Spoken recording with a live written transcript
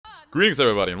Greetings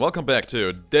everybody and welcome back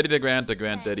to Daddy DeGrand,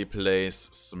 DeGrand Daddy Plays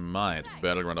Smite,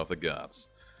 Battleground of the Gods.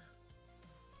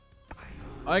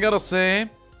 I gotta say,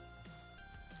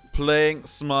 playing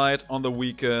Smite on the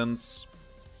weekends,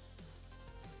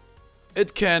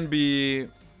 it can be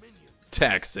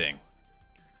taxing.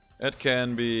 It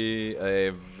can be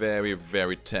a very,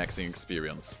 very taxing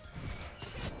experience.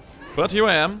 But here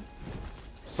I am,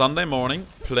 Sunday morning,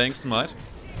 playing Smite.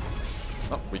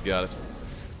 Oh, we got it.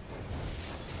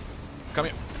 Come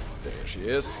here. There she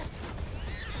is.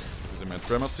 Using my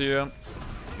tremors here.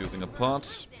 Using a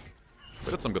pot.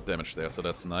 We did some good damage there, so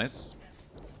that's nice.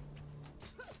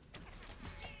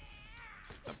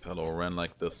 Apollo ran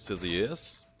like the sissy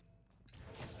is.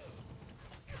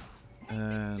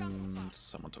 And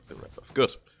someone took the red buff.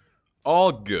 Good.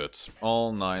 All good.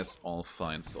 All nice. All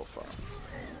fine so far.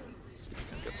 Let's see if we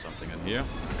can get something in here.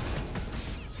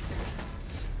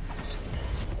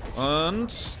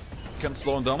 And can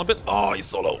slow him down a bit. Oh, he's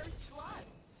so low.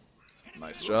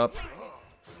 Nice job.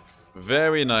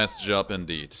 Very nice job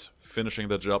indeed. Finishing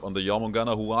the job on the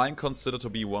Jormungandr, who I consider to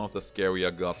be one of the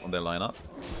scarier gods on their lineup.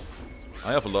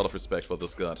 I have a lot of respect for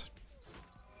this god.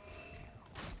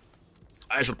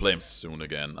 I should play him soon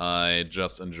again. I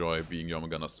just enjoy being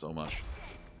Jormungandr so much.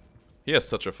 He has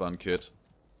such a fun kit.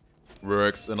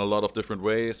 Works in a lot of different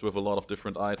ways with a lot of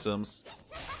different items.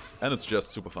 And it's just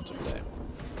super fun to play.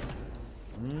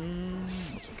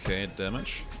 That's okay,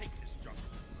 damage.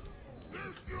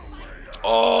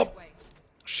 Oh!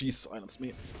 She silenced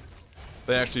me.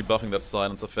 They're actually buffing that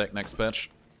silence effect next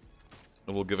patch.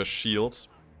 It will give a shield.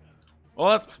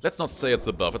 Well, let's not say it's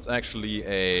a buff, it's actually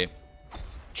a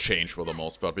change for the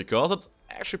most part, because it's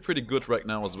actually pretty good right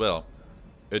now as well.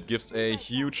 It gives a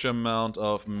huge amount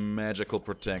of magical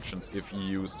protections if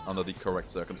used under the correct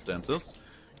circumstances.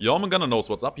 Jormungandr knows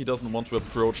what's up. He doesn't want to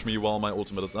approach me while my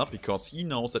ultimate is up, because he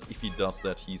knows that if he does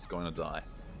that, he's going to die.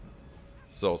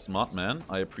 So, smart man.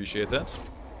 I appreciate that.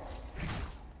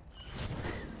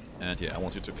 And yeah, I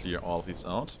want you to clear all of these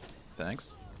out.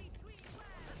 Thanks.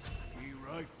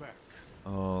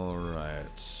 Alright.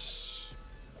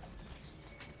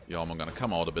 Jormungandr,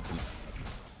 come out a bit.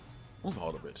 Move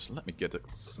out a bit. Let me get a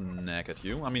snack at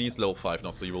you. I mean, he's level 5 now,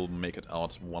 so you will make it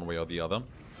out one way or the other.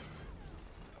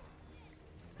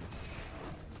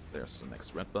 There's the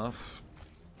next red buff.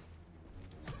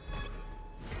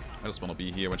 I just want to be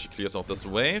here when she clears out this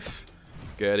wave.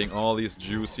 Getting all these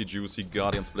juicy, juicy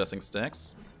Guardian's Blessing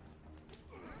stacks.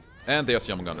 And there's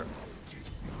Jormungandr.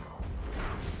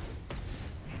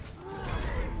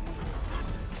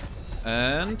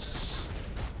 And...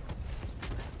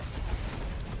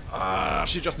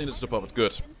 she just needed to pop it.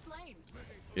 Good.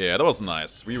 Yeah, that was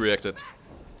nice. We reacted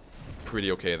pretty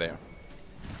okay there.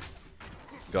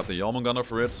 Got the Jormungandr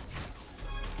for it.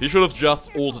 He should have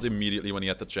just ulted immediately when he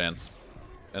had the chance.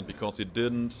 And because he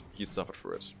didn't, he suffered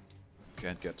for it.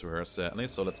 Can't get to her sadly,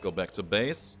 so let's go back to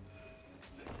base.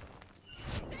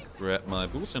 Grab my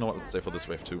boost. You know what, let's stay for this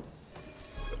wave too.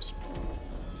 Good.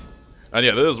 And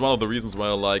yeah, this is one of the reasons why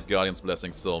I like Guardian's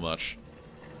Blessing so much.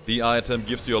 The item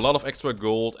gives you a lot of extra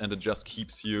gold and it just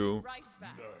keeps you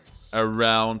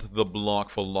around the block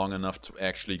for long enough to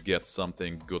actually get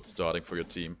something good starting for your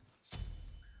team.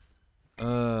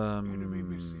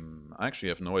 I actually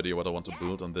have no idea what I want to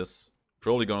build on this.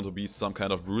 Probably going to be some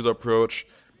kind of bruiser approach.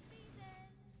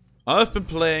 I've been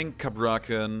playing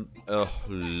Cabrakan a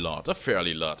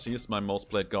fairly lot. He is my most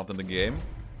played god in the game.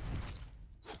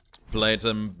 Played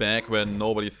him back when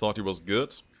nobody thought he was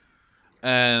good.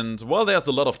 And while there's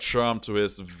a lot of charm to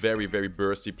his very, very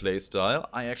bursty playstyle,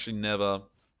 I actually never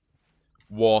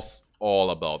was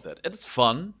all about that. It's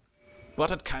fun,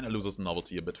 but it kind of loses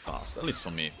novelty a bit fast, at least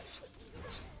for me.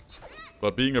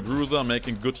 But being a bruiser,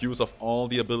 making good use of all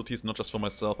the abilities, not just for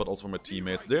myself, but also for my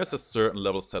teammates, there's a certain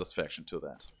level of satisfaction to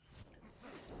that.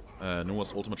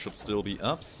 Nua's ultimate should still be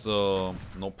up, so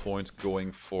no point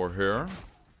going for her.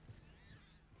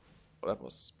 Oh, that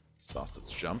was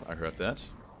Bastard's jump, I heard that.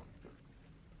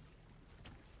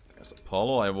 There's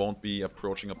Apollo, I won't be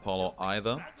approaching Apollo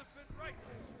either.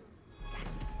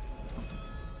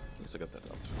 At least I got that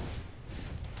out.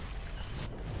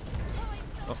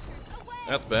 Oh,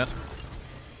 that's bad.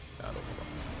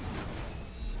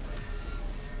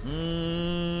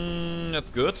 That's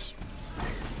good.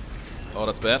 Oh,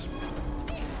 that's bad.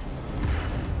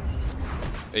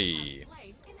 Hey.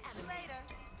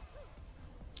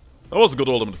 That was a good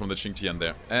ultimate from the Xingtian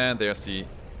there. And there's the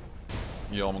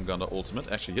Jormungandr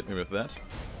ultimate. Actually hit me with that.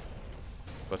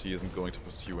 But he isn't going to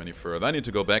pursue any further. I need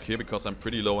to go back here because I'm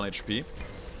pretty low on HP.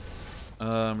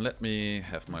 Let me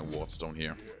have my wardstone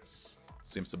here.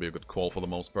 Seems to be a good call for the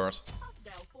most part.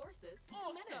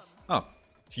 Oh,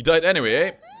 he died anyway,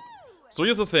 eh? So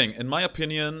here's the thing, in my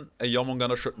opinion, a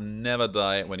Jormungandr should never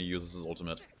die when he uses his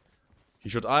ultimate. He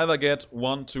should either get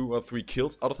 1, 2, or 3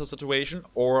 kills out of the situation,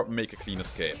 or make a clean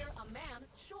escape.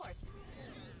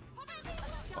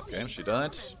 Okay, she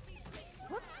died.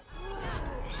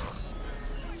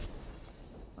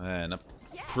 And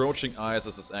approaching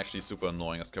Isis is actually super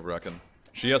annoying as Cabrakan.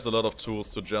 She has a lot of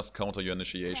tools to just counter your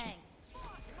initiation.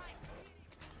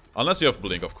 Unless you have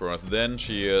Blink, of course, then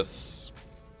she is...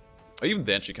 Even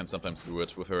then she can sometimes do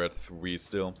it with her at 3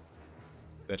 still.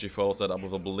 Then she follows that up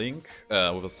with a Blink,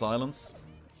 with a Silence.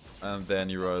 And then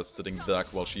you're sitting duck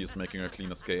while she is making her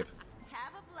clean escape.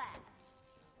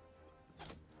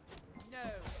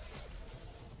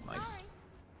 Nice.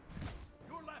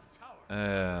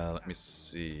 Let me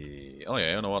see... Oh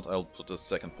yeah, you know what? I'll put a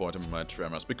second point in my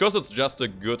Tremors. Because it's just a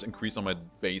good increase on my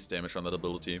base damage on that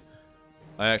ability.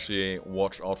 I actually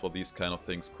watch out for these kind of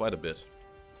things quite a bit.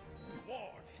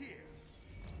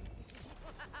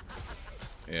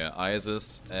 Yeah,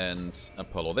 Isis and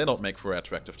Apollo. They don't make for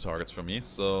attractive targets for me,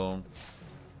 so...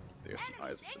 There's the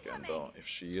Isis again, though, if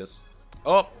she is...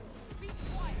 Oh!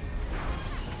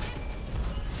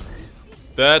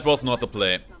 That was not the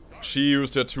play. She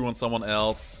used her 2 on someone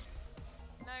else.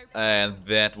 And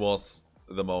that was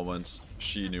the moment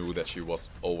she knew that she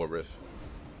was over with.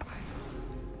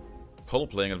 Apollo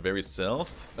playing it very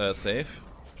safe.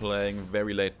 Playing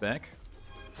very laid back.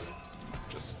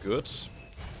 Just good.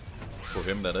 For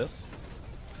him, that is.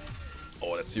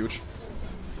 Oh, that's huge.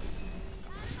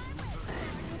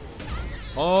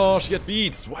 Oh, she got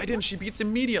beats. Why didn't she beats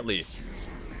immediately?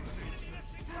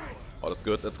 Oh, that's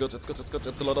good. That's good. That's good. That's good.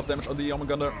 That's a lot of damage on the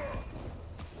Jormungandr.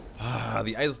 Ah,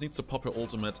 the Isis needs to pop her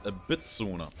ultimate a bit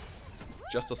sooner.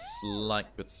 Just a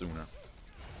slight bit sooner.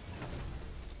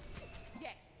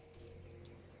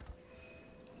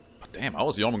 But damn, how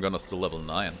is Jormungandr still level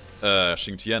 9?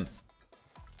 Xingtian.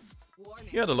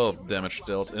 He had a lot of damage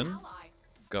dealt in.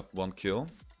 Got 1 kill.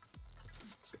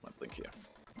 Let's get my blink here.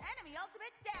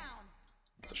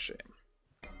 It's a shame.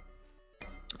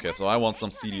 Okay, so I want some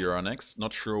CDR next.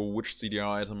 Not sure which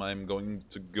CDR item I'm going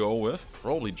to go with.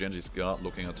 Probably Genji's Guard,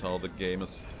 looking at how the game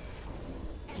is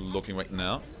looking right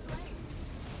now.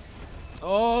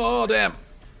 Oh, damn!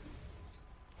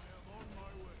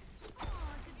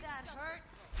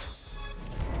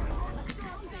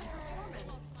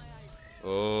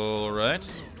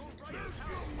 Alright.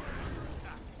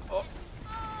 Oh.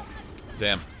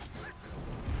 Damn.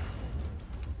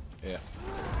 Yeah.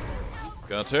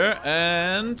 Got her,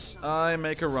 and I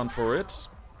make a run for it.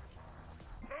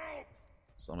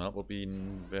 Some help would be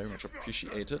very much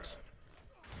appreciated.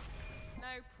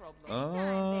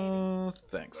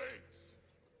 Thanks.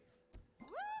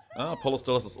 Apollo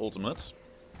still has his ultimate.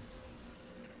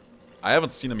 I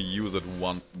haven't seen him use it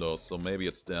once though, so maybe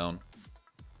it's down.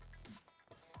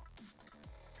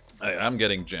 I'm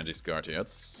getting Genji's Guard here.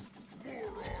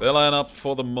 They line up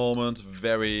for the moment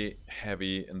very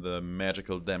heavy in the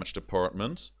magical damage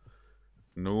department.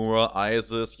 Nura,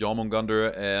 Isis,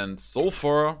 Jormungandr, and so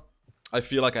far I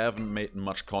feel like I haven't made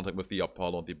much contact with the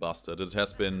Apollo and the Bastard. It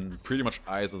has been pretty much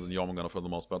Isis and Jormungandr for the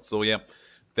most part. So yeah,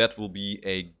 that will be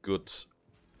a good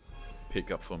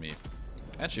pickup for me.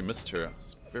 And she missed her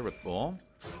Spirit Ball.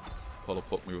 Apollo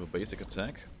poked me with a basic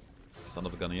attack. Son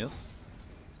of a gun he is.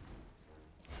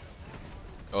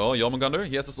 Oh, Jormungandr,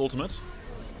 he has his ultimate.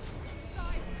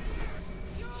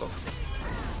 Oh.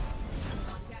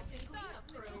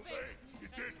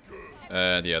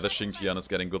 And yeah, the Xingtian is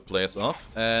getting good plays off.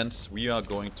 And we are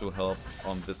going to help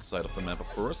on this side of the map, of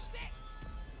course.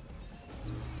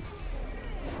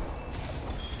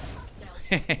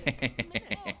 There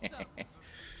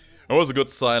was a good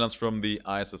silence from the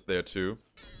Isis there too.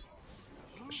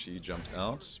 She jumped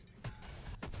out.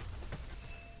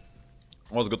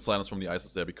 There was a good silence from the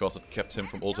Isis there because it kept him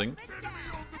from ulting.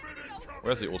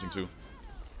 Where's he ulting to?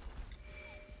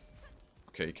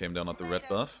 Okay, he came down at the red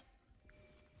buff.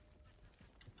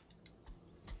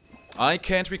 I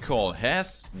can't recall.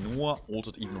 Has Nua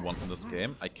ulted even once in this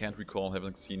game? I can't recall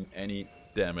having seen any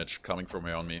damage coming from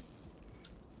her on me.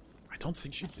 I don't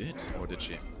think she did. Or did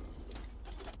she?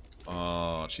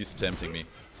 Oh, she's tempting me.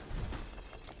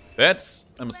 That's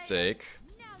a mistake.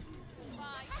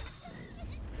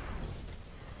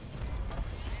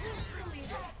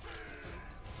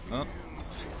 Oh.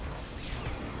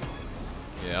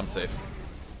 Yeah, I'm safe.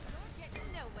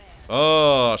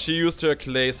 Oh, she used her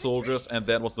clay soldiers, and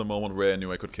that was the moment where I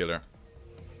knew I could kill her.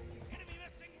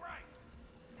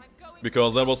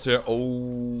 Because that was her...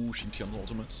 Oh, Xingtian's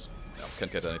ultimate. No,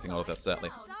 can't get anything out of that, sadly.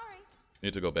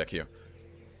 Need to go back here.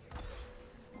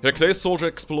 Her clay soldier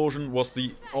explosion was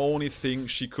the only thing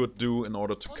she could do in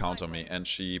order to counter me, and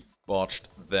she botched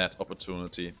that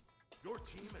opportunity.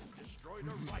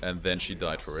 And then she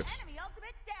died for it.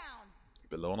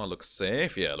 Bellona looks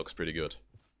safe. Yeah, looks pretty good.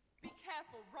 Be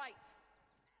careful, right.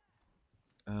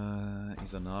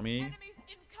 Izanami.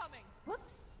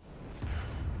 Whoops.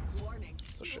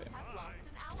 It's a shame.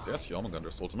 There's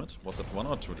Jormungandr's ultimate. Was that 1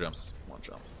 or 2 jumps? 1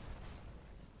 jump.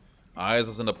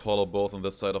 Isis and Apollo both on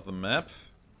this side of the map.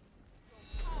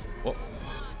 Oh.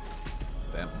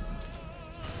 Damn.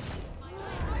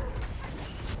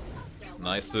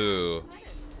 Nice too.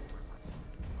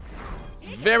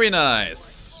 Very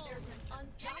nice.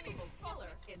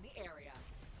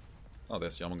 Oh,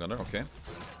 there's Jormungandr, okay.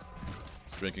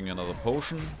 Drinking another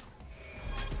potion.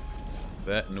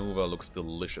 That Nuva looks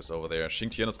delicious over there.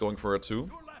 Xingtian is going for her too.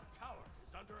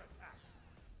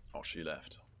 Oh, she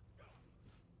left.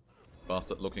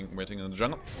 Bastard looking, waiting in the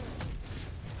jungle.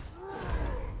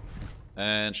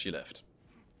 And she left.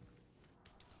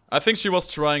 I think she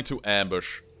was trying to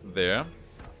ambush there.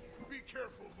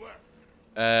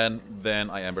 And then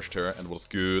I ambushed her and it was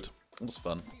good. It was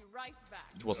fun.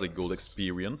 It was a good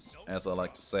experience, as I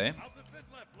like to say.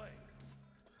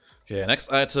 Okay,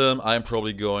 next item, I'm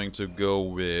probably going to go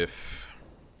with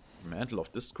Mantle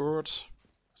of Discord,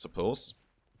 I suppose.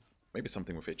 Maybe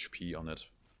something with HP on it.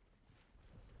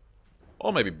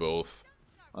 Or maybe both.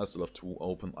 I still have 2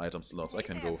 open item slots, I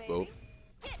can go with both.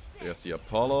 There's the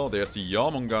Apollo, there's the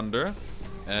Jormungandr,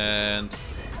 and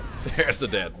there's the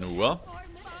dead Nuva.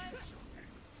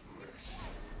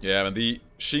 Yeah, and the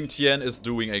Xingtian is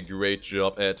doing a great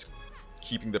job at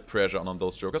keeping the pressure on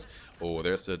those jokers. Oh,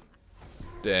 there's a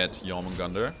dead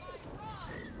Jormungandr.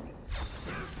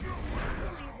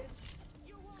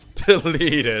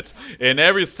 Deleted in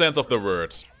every sense of the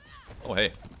word. Oh,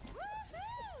 hey.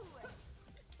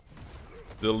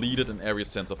 Deleted in every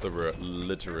sense of the word.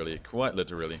 Literally. Quite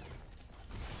literally.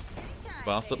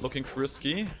 Bastard looking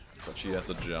frisky. But she has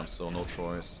a jump, so no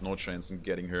choice. No chance in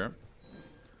getting her.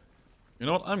 You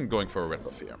know what? I'm going for a red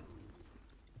buff here.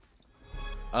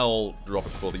 I'll drop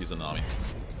it for the Izanami.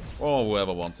 Or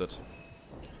whoever wants it.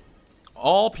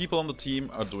 All people on the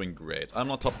team are doing great. I'm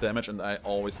not top damage and I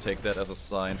always take that as a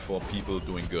sign for people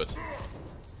doing good.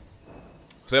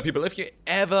 So yeah, people, if you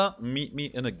ever meet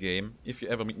me in a game,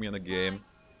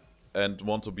 and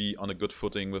want to be on a good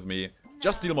footing with me,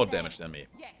 just deal more damage than me.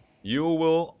 You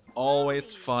will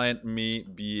always find me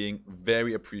being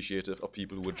very appreciative of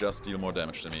people who would just deal more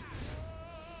damage than me.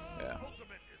 Yeah.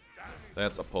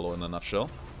 That's Apollo in a nutshell.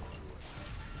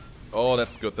 Oh,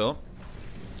 that's good though.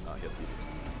 Ah, he had beats.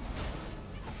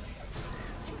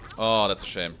 Oh, that's a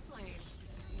shame.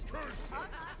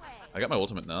 I got my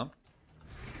ultimate now.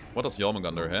 What does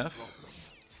Jormungandr have?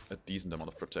 A decent amount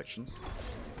of protections.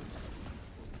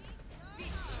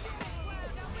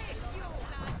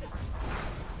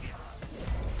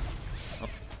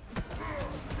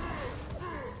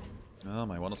 Oh,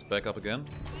 my one is back up again.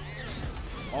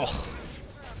 Oh.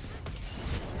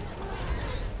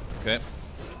 Okay.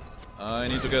 I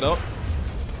need to get out.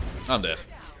 I'm dead.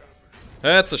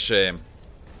 That's a shame.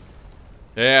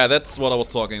 Yeah, that's what I was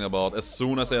talking about. As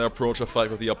soon as I approach a fight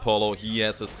with the Apollo, he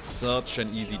has such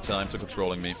an easy time to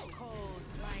controlling me.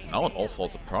 Now it all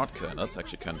falls apart, Ken. That's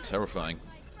actually kind of terrifying.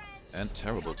 And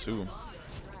terrible, too.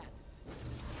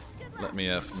 Let me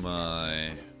have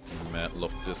my Mantle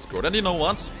of Discord. And you know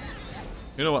what?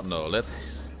 You know what? No,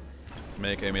 let's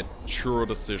make a mature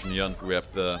decision here and grab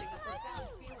the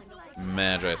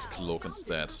Magi's Cloak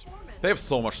instead. They have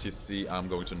so much CC, I'm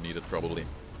going to need it probably.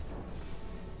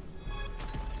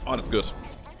 Oh, that's good.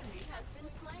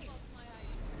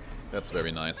 That's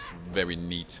very nice. Very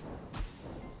neat.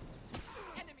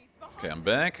 Okay, I'm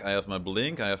back. I have my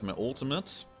blink, I have my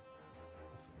ultimate.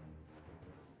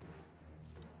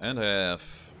 And I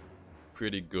have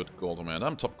pretty good gold on my hand.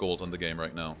 I'm top gold in the game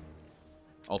right now.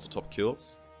 Also top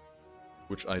kills.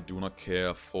 Which I do not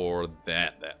care for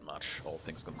that much, all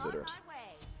things considered.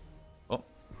 Oh.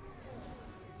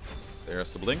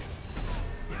 There's the blink.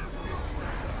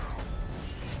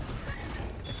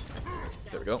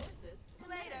 There we go.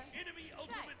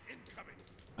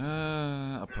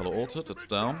 Apollo ulted, it's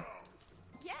down.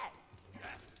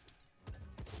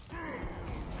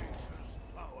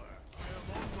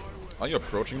 Are you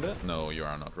approaching that? No, you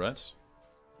are not, right?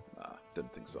 Nah,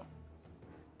 didn't think so.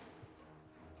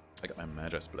 I got my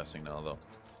Magi's Blessing now, though.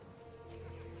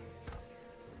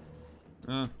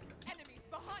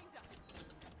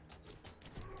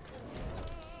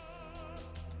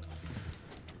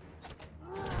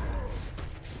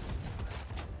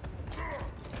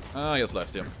 Ah, yes,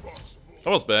 lifesteal. That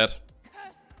was bad.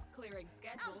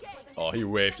 Oh, he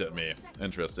waved at me.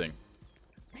 Interesting.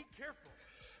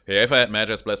 Yeah, if I had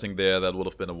Magi's Blessing there, that would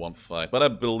have been a one fight. But I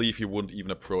believe he wouldn't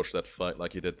even approach that fight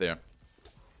like he did there.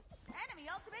 Enemy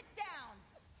ultimate down.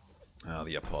 Ah,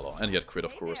 the Apollo. And he had crit,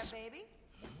 of course. There, baby.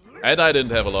 And I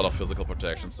didn't have a lot of physical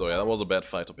protection, so yeah, that was a bad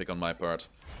fight to pick on my part.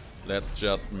 Let's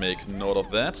just make note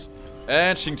of that.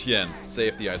 And Xingtian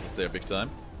saved the Isis there big time.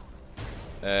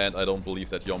 And I don't believe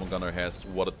that Jormungandr has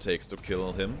what it takes to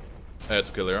kill him. To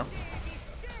kill her.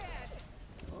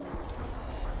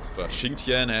 But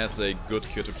Xingtian has a good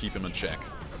cure to keep him in check.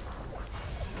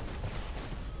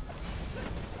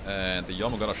 And the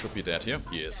Jormungandr should be dead here.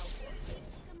 He is.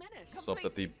 Let's hope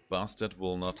that the bastard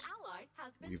will not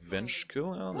revenge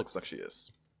kill. Looks like she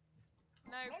is.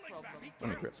 No problem. Let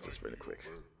me grab this really quick.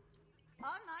 On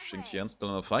my way. Xingtian's still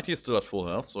in the fight. He's still at full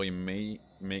health, so he may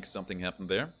make something happen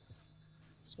there.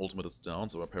 His ultimate is down,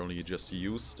 so apparently he just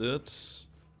used it.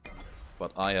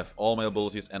 But I have all my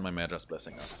abilities and my Magi's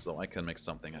Blessing up, so I can make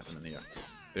something happen in here.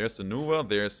 There's the Nuva,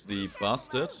 there's the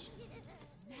Bastard.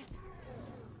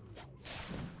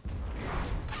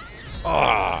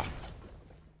 Ah!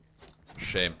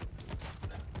 Shame.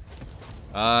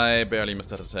 I barely missed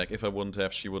that attack. If I wouldn't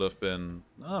have, she would have been...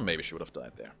 maybe she would have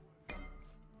died there.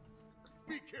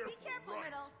 Be careful,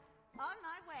 little. On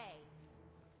my way.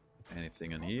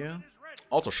 Anything in here?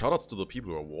 Also, shoutouts to the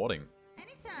people who are warding.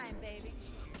 Anytime, baby.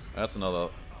 That's another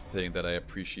thing that I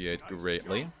appreciate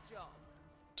greatly. Nice job.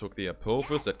 Took the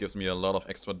Apophis, that gives me a lot of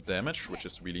extra damage, which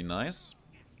is really nice.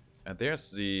 And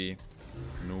there's the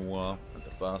Nuwa and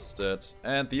the Bastard,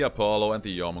 and the Apollo and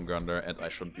the Jormungandr, and I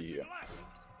shouldn't be here.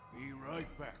 Be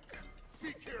right back.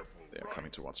 Be careful. They are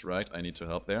coming towards right, I need to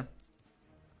help there.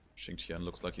 Xingtian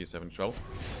looks like he's having trouble.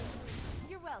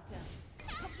 You're welcome.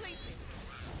 Completed.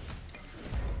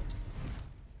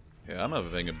 Yeah, I'm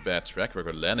having a bad track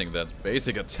record landing that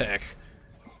basic attack.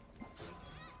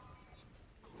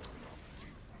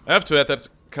 I have to add that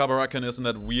Cabrakan is in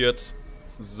that weird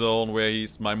zone where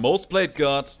he's my most played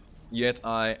god, yet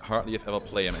I hardly have ever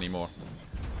played him anymore.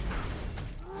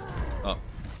 Oh.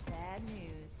 Bad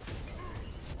news.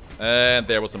 And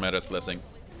there was the Magi's Blessing.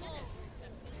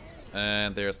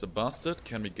 And there's the Bastard.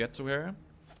 Can we get to her?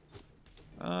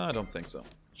 I don't think so.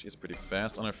 She's pretty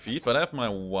fast on her feet, but I have my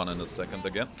one in a second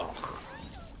again. Ugh.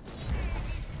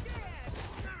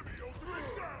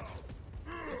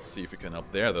 Let's see if we can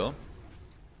help there, though.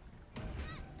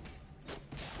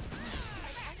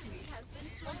 Enemy has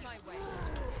been on my way.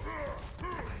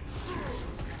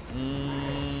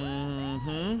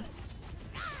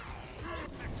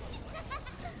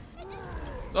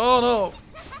 Oh no!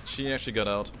 She actually got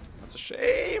out. That's a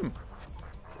shame!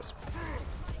 Yes.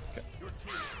 Okay.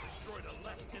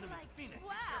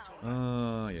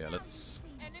 Wow. Yeah, let's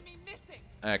Enemy missing.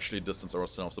 actually distance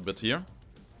ourselves a bit here.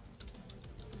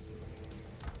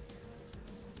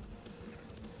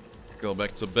 Go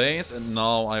back to base, and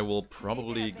now I will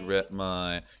probably grab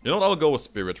my... You know what, I'll go with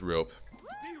Spirit Rope.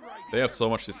 They have so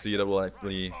much CC that will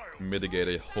actually mitigate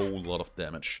a whole lot of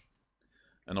damage.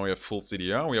 And now we have full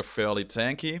CDR, we are fairly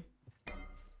tanky.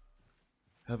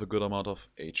 Have a good amount of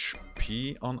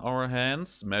HP on our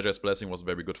hands. Magi's Blessing was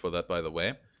very good for that, by the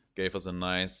way. Gave us a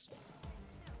nice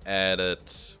added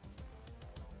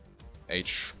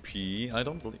HP. I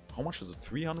don't believe... How much is it?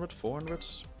 300? 400?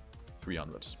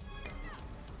 300.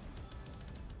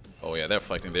 Oh yeah, they're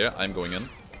fighting there. I'm going in.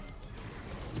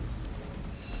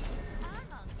 I'm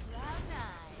on cloud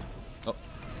 9. Oh.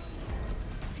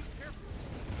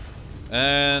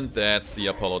 And that's the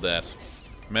Apollo dead.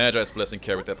 Magi's Blessing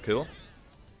carried that kill.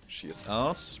 She is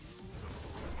out.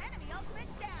 Enemy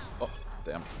ultimate down. Oh,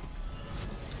 damn.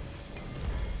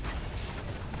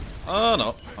 Oh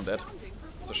no, I'm dead.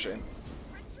 It's a shame.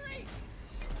 Retreat.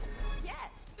 Yes.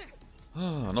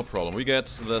 Ah, no problem. We get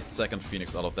the second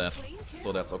Phoenix out of that.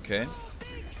 So that's okay.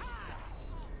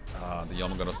 Ah, the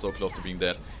Jormungandr is so close to being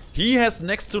dead. He has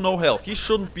next to no health. He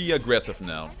shouldn't be aggressive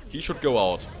now. He should go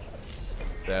out.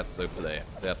 That's the play.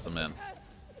 That's the man.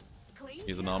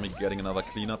 He's an army getting another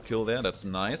cleanup kill there. That's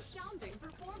nice.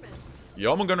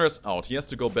 Jormungandr is out. He has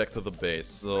to go back to the base.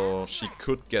 So she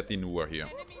could get the Nuwa here.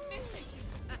 Enemy missing.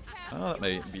 Ah, that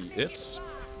may be it.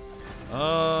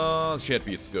 She had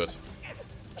beats. Good.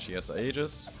 She has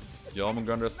Aegis.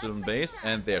 Jormungandr is still in base.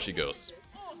 And there she goes.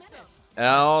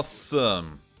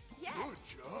 Awesome. Yes.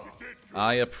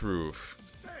 I approve.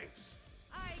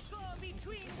 I go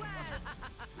between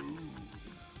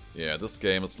Yeah, this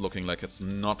game is looking like it's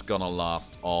not gonna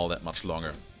last all that much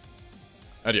longer.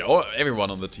 And yeah,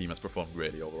 everyone on the team has performed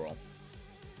greatly overall.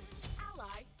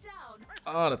 Ally down.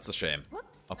 Ah, that's a shame.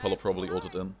 Apollo probably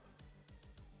ulted in.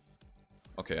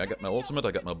 Okay, I got my ultimate,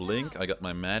 I got my blink, I got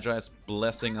my Magi's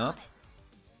Blessing up.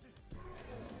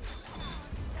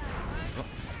 Oh,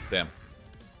 damn.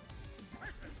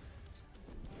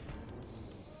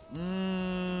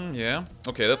 Yeah.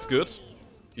 Okay, that's good.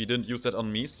 He didn't use that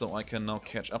on me, so I can now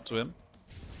catch up to him.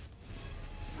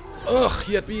 Ugh,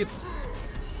 he had beats.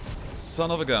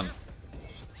 Son of a gun.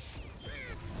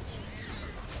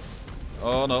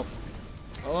 Oh no.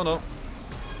 Oh no.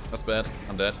 That's bad.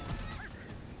 I'm dead.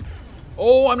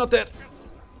 Oh, I'm not dead.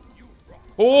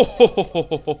 Oh,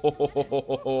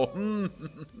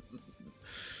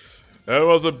 that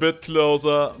was a bit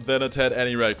closer than it had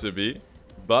any right to be.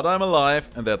 But I'm alive,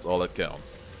 and that's all that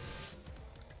counts.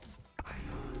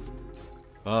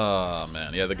 Ah,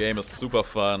 man. Yeah, the game is super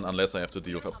fun unless I have to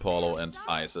deal with Apollo and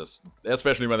Isis.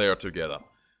 Especially when they are together.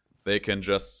 They can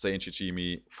just Saint Chichi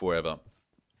me forever.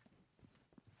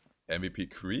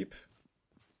 MVP creep?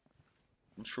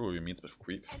 Not sure what he means by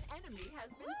creep. An enemy has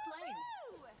been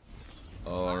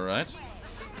slain. Alright.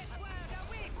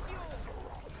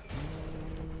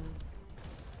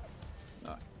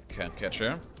 Ah, can't catch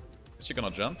her. Is she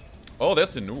gonna jump? Oh,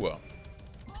 there's Sinua.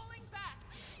 Falling back.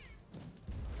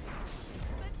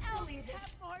 Let Elliot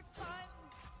have more fun.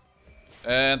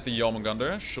 And the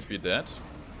Jormungandr should be dead.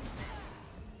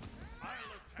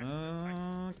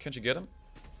 Can she get him?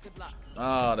 Good luck.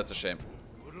 Ah, that's a shame.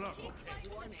 Good luck. Oh.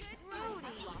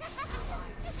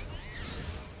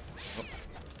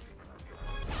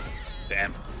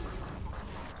 Damn.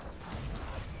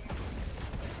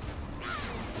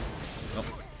 Oh,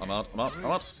 I'm out, I'm out, I'm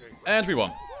out. And we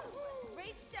won.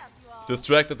 Great stuff, you all.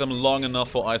 Distracted them long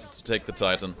enough for Isis to take the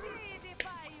Titan.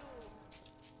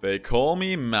 They call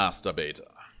me Masturbator.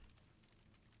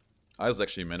 Isis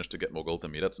actually managed to get more gold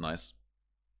than me, that's nice.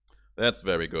 That's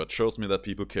very good. Shows me that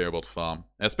people care about farm.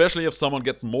 Especially if someone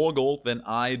gets more gold than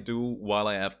I do while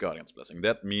I have Guardian's Blessing.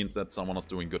 That means that someone is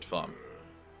doing good farm.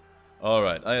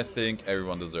 Alright, I think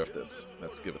everyone deserved this.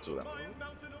 Let's give it to them.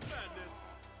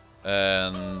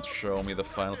 And show me the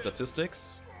final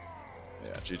statistics.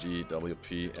 Yeah, GG,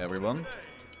 WP, everyone.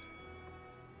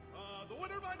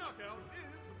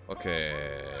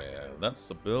 Okay, that's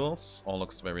the builds. All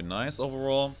looks very nice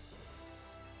overall.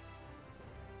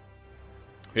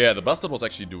 Yeah, the Bastard was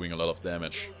actually doing a lot of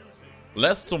damage.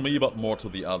 Less to me, but more to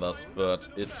the others, but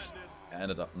it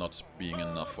ended up not being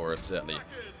enough for us, sadly.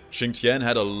 Xingtian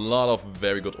had a lot of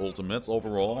very good ultimates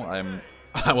overall.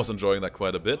 I was enjoying that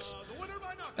quite a bit.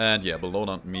 And yeah,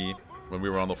 Bellona and me, when we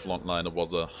were on the front line, it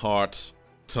was a hard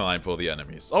time for the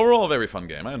enemies. Overall, a very fun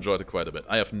game. I enjoyed it quite a bit.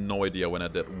 I have no idea when I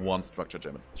did one structure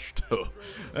damage.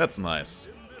 That's nice.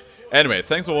 Anyway,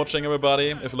 thanks for watching, everybody.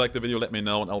 If you liked the video, let me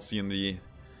know, and I'll see you in the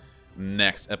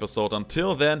next episode.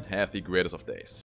 Until then, have the greatest of days.